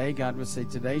 Today, God would say,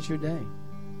 today's your day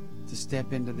to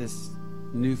step into this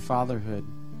new fatherhood,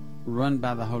 run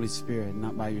by the Holy Spirit,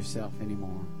 not by yourself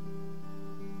anymore.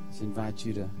 Just invite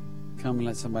you to come and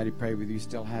let somebody pray with you.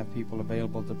 Still have people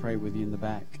available to pray with you in the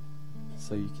back,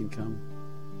 so you can come.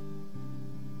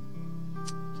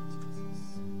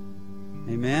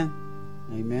 Amen.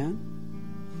 Amen.